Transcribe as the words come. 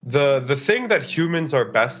The thing that humans are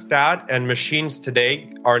best at and machines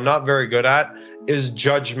today are not very good at is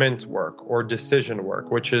judgment work or decision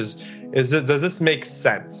work, which is it, does this make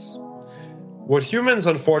sense? What humans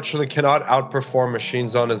unfortunately cannot outperform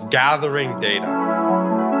machines on is gathering data.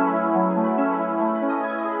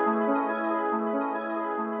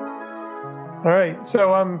 All right,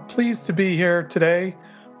 so I'm pleased to be here today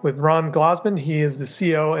with Ron Glozman. He is the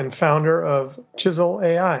CEO and founder of Chisel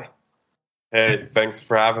AI. Hey, thanks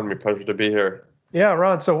for having me. Pleasure to be here. Yeah,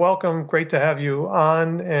 Ron, so welcome. Great to have you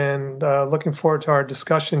on, and looking forward to our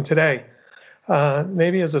discussion today.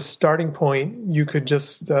 Maybe as a starting point, you could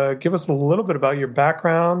just give us a little bit about your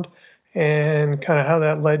background and kind of how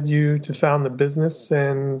that led you to found the business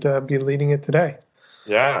and be leading it today.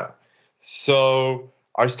 Yeah. So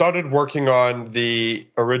I started working on the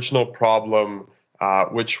original problem,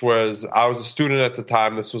 which was I was a student at the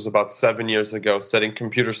time. This was about 7 years ago, studying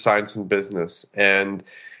computer science and business. And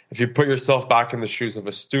if you put yourself back in the shoes of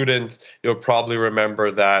a student, you'll probably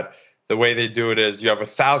remember that the way they do it is you have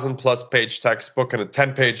 1,000+ page textbook and a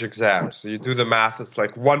 10-page exam. So you do the math, it's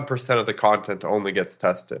like 1% of the content only gets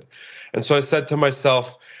tested. And so I said to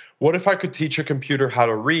myself, what if I could teach a computer how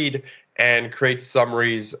to read and create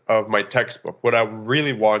summaries of my textbook? What I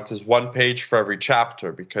really want is 1 page for every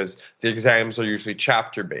chapter because the exams are usually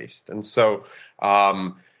chapter-based. And so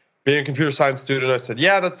being a computer science student, I said,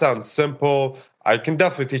 yeah, that sounds simple. I can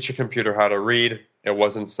definitely teach a computer how to read. It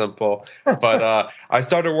wasn't simple, but I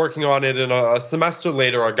started working on it, and a semester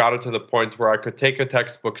later, I got it to the point where I could take a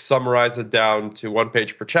textbook, summarize it down to 1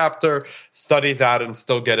 page per chapter, study that, and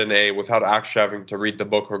still get an A without actually having to read the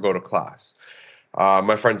book or go to class.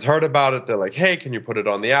 My friends heard about it. They're like, hey, can you put it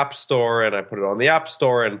on the App Store? And I put it on the App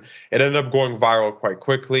Store, and it ended up going viral quite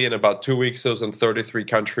quickly. In about 2 weeks, it was in 33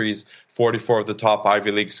 countries, 44 of the top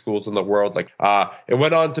Ivy League schools in the world. It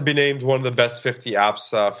went on to be named one of the best 50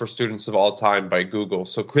 apps for students of all time by Google.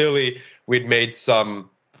 So clearly, we'd made some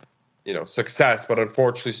success, but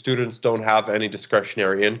unfortunately, students don't have any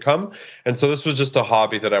discretionary income. And so this was just a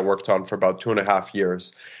hobby that I worked on for about 2.5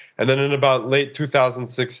 years. And then in about late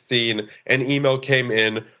 2016, an email came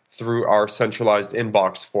in through our centralized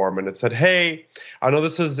inbox form, and it said, hey, I know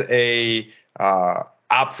this is a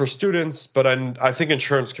app for students, but I think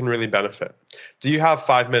insurance can really benefit. Do you have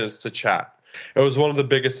 5 minutes to chat? It was one of the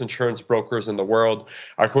biggest insurance brokers in the world.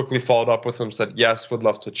 I quickly followed up with them, said, yes, would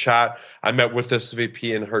love to chat. I met with this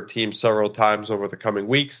VP and her team several times over the coming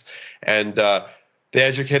weeks, and they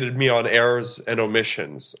educated me on errors and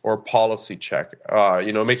omissions or policy check,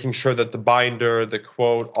 making sure that the binder, the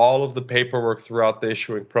quote, all of the paperwork throughout the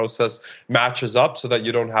issuing process matches up so that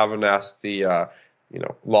you don't have a nasty,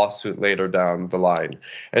 lawsuit later down the line.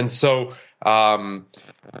 And so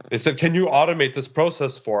they said, can you automate this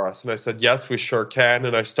process for us? And I said, yes, we sure can.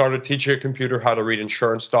 And I started teaching a computer how to read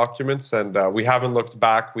insurance documents, and we haven't looked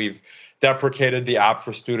back. We've deprecated the app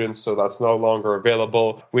for students, so that's no longer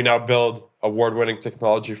available. We now build award-winning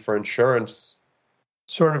technology for insurance.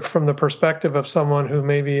 Sort of from the perspective of someone who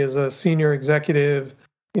maybe is a senior executive,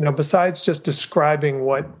 besides just describing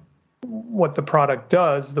what the product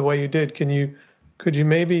does the way you did, could you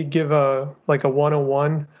maybe give a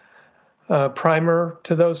 101 primer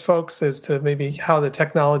to those folks as to maybe how the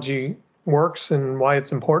technology works and why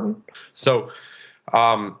it's important? So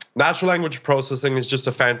natural language processing is just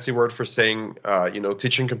a fancy word for saying,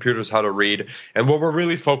 teaching computers how to read. And what we're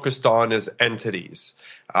really focused on is entities.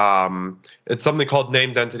 It's something called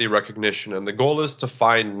named entity recognition. And the goal is to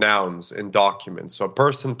find nouns in documents. So a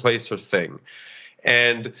person, place, or thing.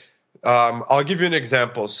 And I'll give you an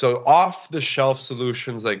example. So off-the-shelf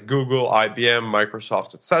solutions like Google, IBM,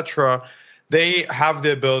 Microsoft, etc., they have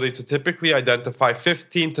the ability to typically identify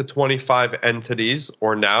 15 to 25 entities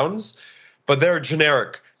or nouns, but they're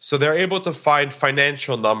generic. So they're able to find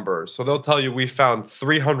financial numbers. So they'll tell you we found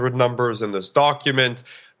 300 numbers in this document,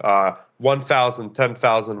 1,000,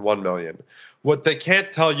 10,000, 1 million. What they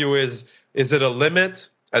can't tell you is it a limit,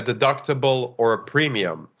 a deductible, or a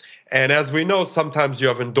premium? And as we know, sometimes you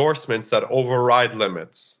have endorsements that override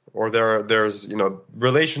limits, or there's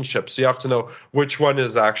relationships. So you have to know which one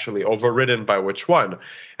is actually overridden by which one.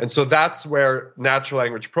 And so that's where natural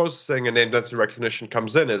language processing and named entity recognition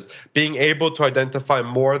comes in, is being able to identify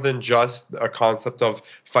more than just a concept of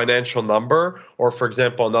financial number, or for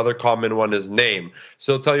example, another common one is name.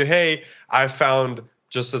 So it'll tell you, hey, I found,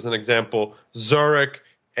 just as an example, Zurich,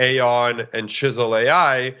 Aon, and Chisel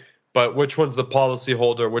AI, but which one's the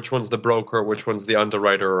policyholder, which one's the broker, which one's the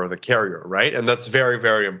underwriter or the carrier, right? And that's very,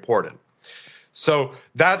 very important. So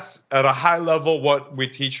that's at a high level what we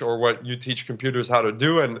teach, or what you teach computers how to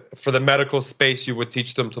do. And for the medical space, you would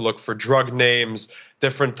teach them to look for drug names,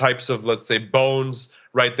 different types of, let's say, bones,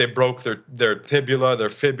 right? They broke their tibia, their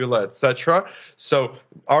fibula, etc. So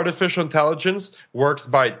artificial intelligence works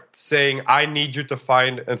by saying, I need you to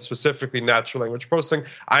find, and specifically natural language processing,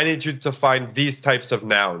 I need you to find these types of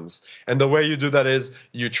nouns. And the way you do that is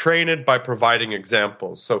you train it by providing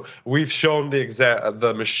examples. So we've shown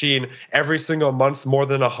the machine every single month more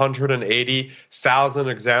than 180,000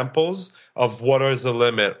 examples of what is a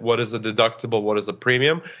limit, what is a deductible, what is a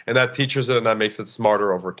premium, and that teaches it and that makes it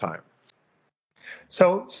smarter over time.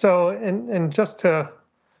 And just to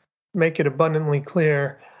make it abundantly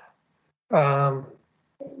clear,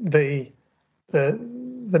 the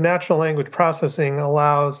natural language processing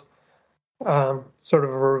allows sort of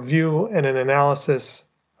a review and an analysis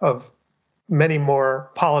of many more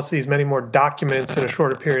policies, many more documents in a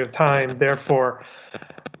shorter period of time. Therefore,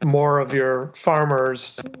 more of your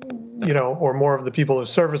farmers, or more of the people who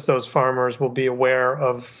service those farmers will be aware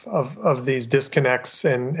of these disconnects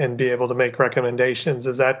and be able to make recommendations.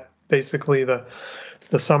 Is that basically the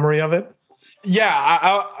summary of it? Yeah,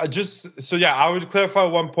 I would clarify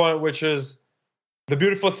one point, which is the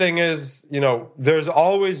beautiful thing is, there's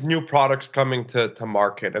always new products coming to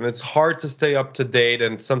market, and it's hard to stay up to date.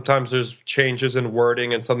 And sometimes there's changes in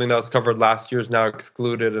wording, and something that was covered last year is now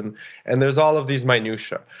excluded, and there's all of these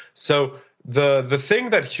minutia. So the thing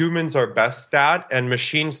that humans are best at and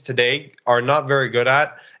machines today are not very good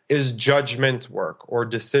at is judgment work or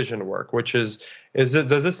decision work, which does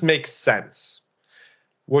this make sense?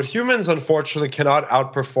 What humans unfortunately cannot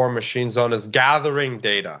outperform machines on is gathering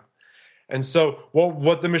data. And so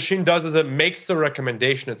what the machine does is it makes the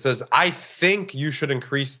recommendation. It says, I think you should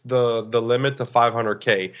increase the limit to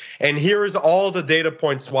 500K. And here is all the data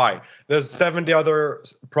points why. There's 70 other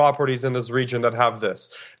properties in this region that have this.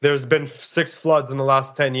 There's been 6 floods in the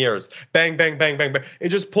last 10 years. Bang, bang, bang, bang, bang. It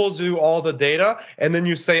just pulls you all the data, and then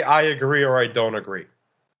you say, I agree or I don't agree.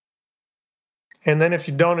 And then if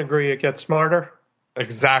you don't agree, it gets smarter?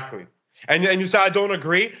 Exactly. And you say, I don't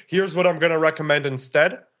agree. Here's what I'm going to recommend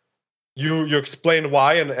instead. You explain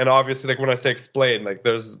why, and obviously, like when I say explain, like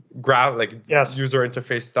there's user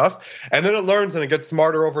interface stuff, and then it learns and it gets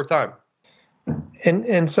smarter over time.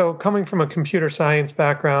 And so, coming from a computer science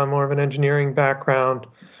background, more of an engineering background,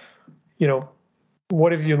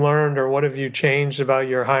 what have you learned or what have you changed about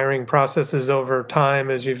your hiring processes over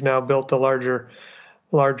time as you've now built a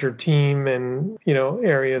larger team and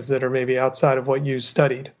areas that are maybe outside of what you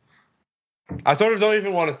studied? I sort of don't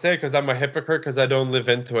even want to say because I'm a hypocrite because I don't live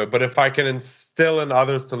into it. But if I can instill in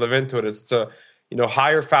others to live into it, it's to,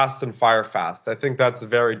 hire fast and fire fast. I think that's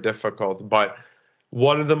very difficult. But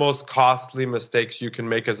one of the most costly mistakes you can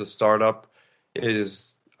make as a startup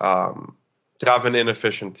is to have an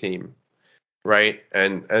inefficient team, right?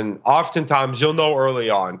 And oftentimes you'll know early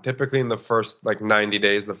on, typically in the first 90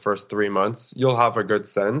 days, the first 3 months, you'll have a good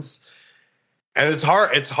sense. And it's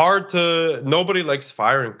hard to, nobody likes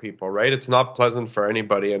firing people, right? It's not pleasant for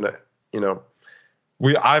anybody. And,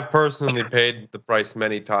 I've personally paid the price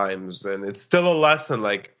many times, and it's still a lesson.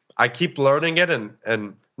 Like, I keep learning it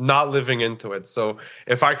and not living into it. So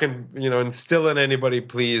if I can, instill in anybody,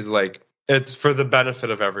 please, it's for the benefit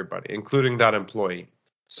of everybody, including that employee.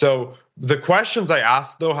 So the questions I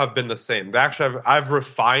asked, though, have been the same. Actually, I've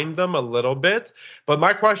refined them a little bit, but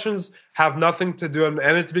my questions have nothing to do, and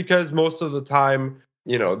it's because most of the time,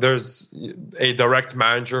 there's a direct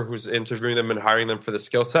manager who's interviewing them and hiring them for the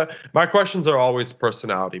skill set. My questions are always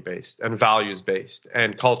personality-based and values-based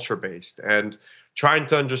and culture-based and trying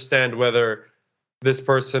to understand whether this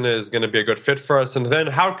person is going to be a good fit for us, and then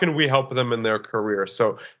how can we help them in their career?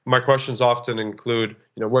 So my questions often include,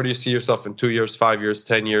 where do you see yourself in 2 years, 5 years,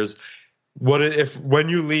 10 years? When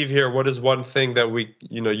you leave here, what is one thing that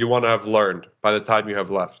you want to have learned by the time you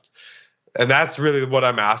have left? And that's really what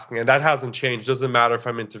I'm asking, and that hasn't changed. Doesn't matter if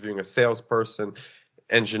I'm interviewing a salesperson,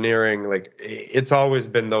 engineering, it's always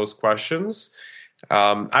been those questions.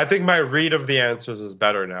 I think my read of the answers is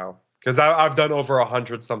better now, because I've done over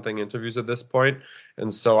 100-something interviews at this point,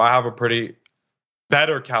 and so I have a pretty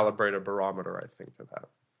better calibrated barometer, I think, to that.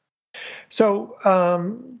 So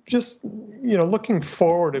just, looking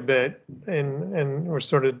forward a bit, and we're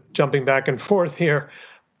sort of jumping back and forth here,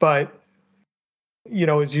 but,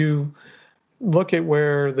 as you look at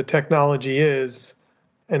where the technology is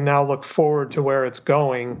and now look forward to where it's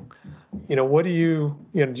going, what do you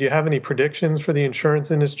have any predictions for the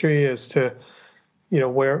insurance industry as to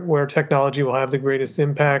where technology will have the greatest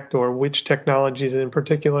impact, or which technologies in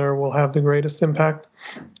particular will have the greatest impact?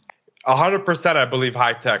 100%, I believe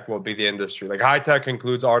high tech will be the industry. High tech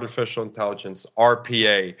includes artificial intelligence,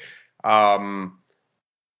 RPA,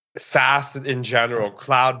 SaaS in general,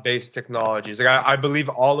 cloud-based technologies. I believe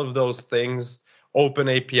all of those things open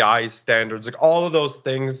APIs standards, like all of those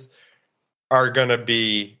things are going to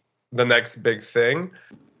be the next big thing.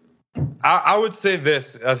 I would say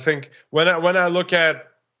this. I think when I look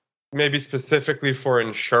at maybe specifically for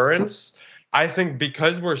insurance, I think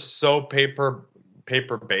because we're so paper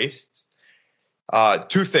based,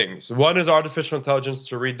 two things. One is artificial intelligence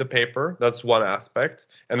to read the paper. That's one aspect,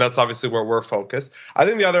 and that's obviously where we're focused. I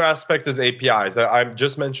think the other aspect is APIs. I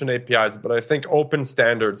just mentioned APIs, but I think open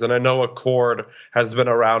standards, and I know Accord has been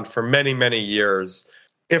around for many, many years.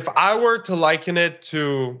 If I were to liken it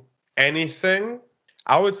to anything,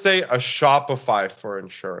 I would say a Shopify for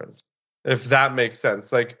insurance, if that makes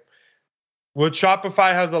sense. Like what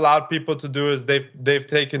Shopify has allowed people to do is they've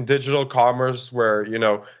taken digital commerce where,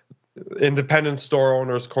 independent store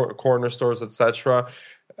owners, corner stores, etc.,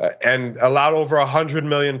 and allowed over 100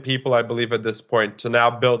 million people, I believe, at this point, to now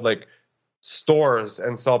build like stores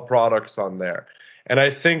and sell products on there. And I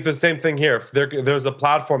think the same thing here. If there's a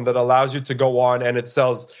platform that allows you to go on and it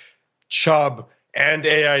sells Chubb and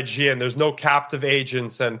AIG, and there's no captive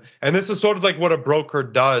agents, and this is sort of like what a broker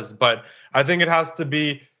does, but I think it has to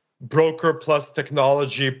be broker plus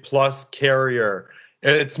technology plus carrier.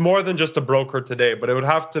 It's more than just a broker today, but it would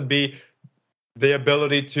have to be the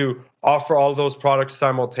ability to offer all those products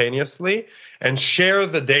simultaneously and share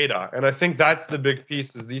the data. And I think that's the big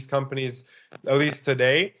piece, is these companies, at least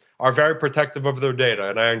today, are very protective of their data.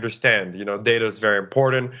 And I understand, data is very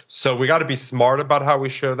important. So we got to be smart about how we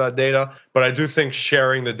share that data. But I do think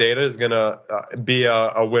sharing the data is going to be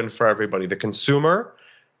a win for everybody, the consumer,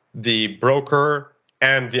 the broker,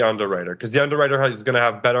 and the underwriter. Because the underwriter is going to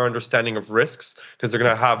have better understanding of risks because they're going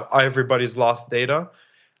to have everybody's lost data.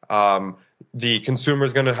 The consumer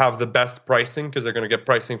is going to have the best pricing because they're going to get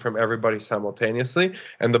pricing from everybody simultaneously.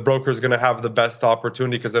 And the broker is going to have the best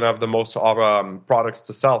opportunity because they have the most products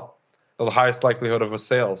to sell, the highest likelihood of a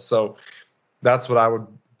sale. So that's what I would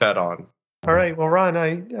bet on. All right. Well, Ron,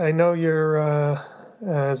 I know you're,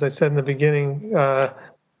 as I said in the beginning,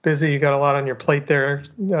 busy. You got a lot on your plate there,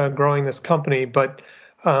 growing this company, but,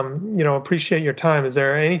 appreciate your time. Is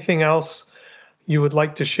there anything else you would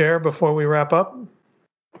like to share before we wrap up?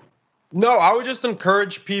 No, I would just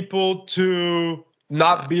encourage people to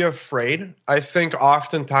not be afraid. I think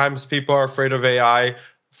oftentimes people are afraid of AI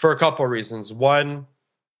for a couple of reasons. One,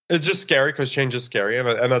 it's just scary because change is scary, and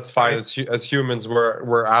that's fine. As humans,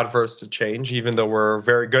 we're adverse to change, even though we're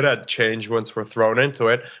very good at change. Once we're thrown into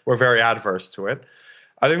it, we're very adverse to it.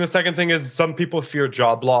 I think the second thing is some people fear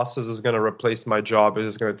job losses. Is going to replace my job?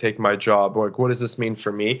 Is going to take my job? Like, what does this mean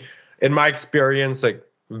for me? In my experience,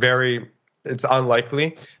 it's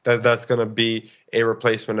unlikely that that's going to be a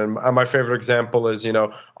replacement. And my favorite example is,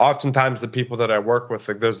 oftentimes the people that I work with,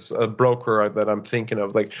 like there's a broker that I'm thinking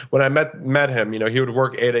of, like when I met him, he would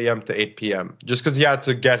work 8 a.m. to 8 p.m. just because he had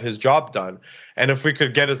to get his job done. And if we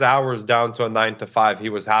could get his hours down to a 9 to 5, he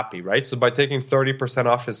was happy, right? So by taking 30%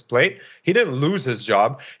 off his plate, he didn't lose his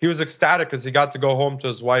job. He was ecstatic because he got to go home to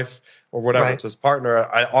his wife or whatever, right, to his partner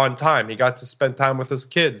on time. He got to spend time with his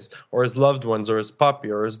kids or his loved ones or his puppy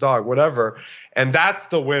or his dog, whatever. And that's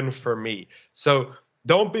the win for me. So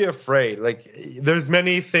don't be afraid. Like there's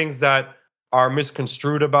many things that are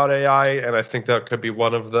misconstrued about AI, and I think that could be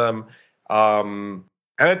one of them.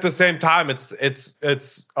 And at the same time,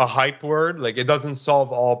 it's a hype word. Like it doesn't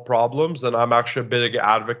solve all problems. And I'm actually a big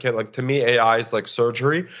advocate. Like to me, AI is like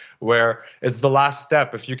surgery, where it's the last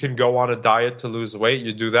step. If you can go on a diet to lose weight,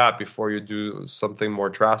 you do that before you do something more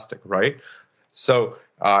drastic, right? So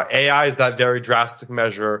AI is that very drastic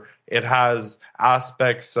measure. It has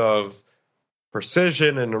aspects of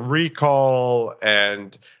precision and recall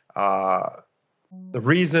and the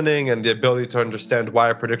reasoning and the ability to understand why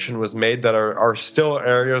a prediction was made that are still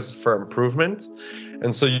areas for improvement.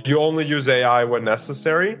 And so you only use AI when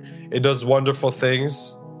necessary. It does wonderful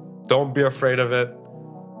things. Don't be afraid of it,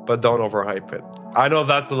 but don't overhype it. I know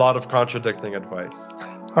that's a lot of contradicting advice.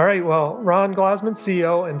 All right. Well, Ron Glozman,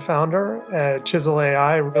 CEO and founder at Chisel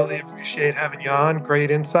AI, really appreciate having you on.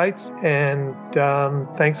 Great insights. And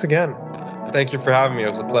thanks again. Thank you for having me. It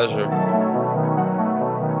was a pleasure.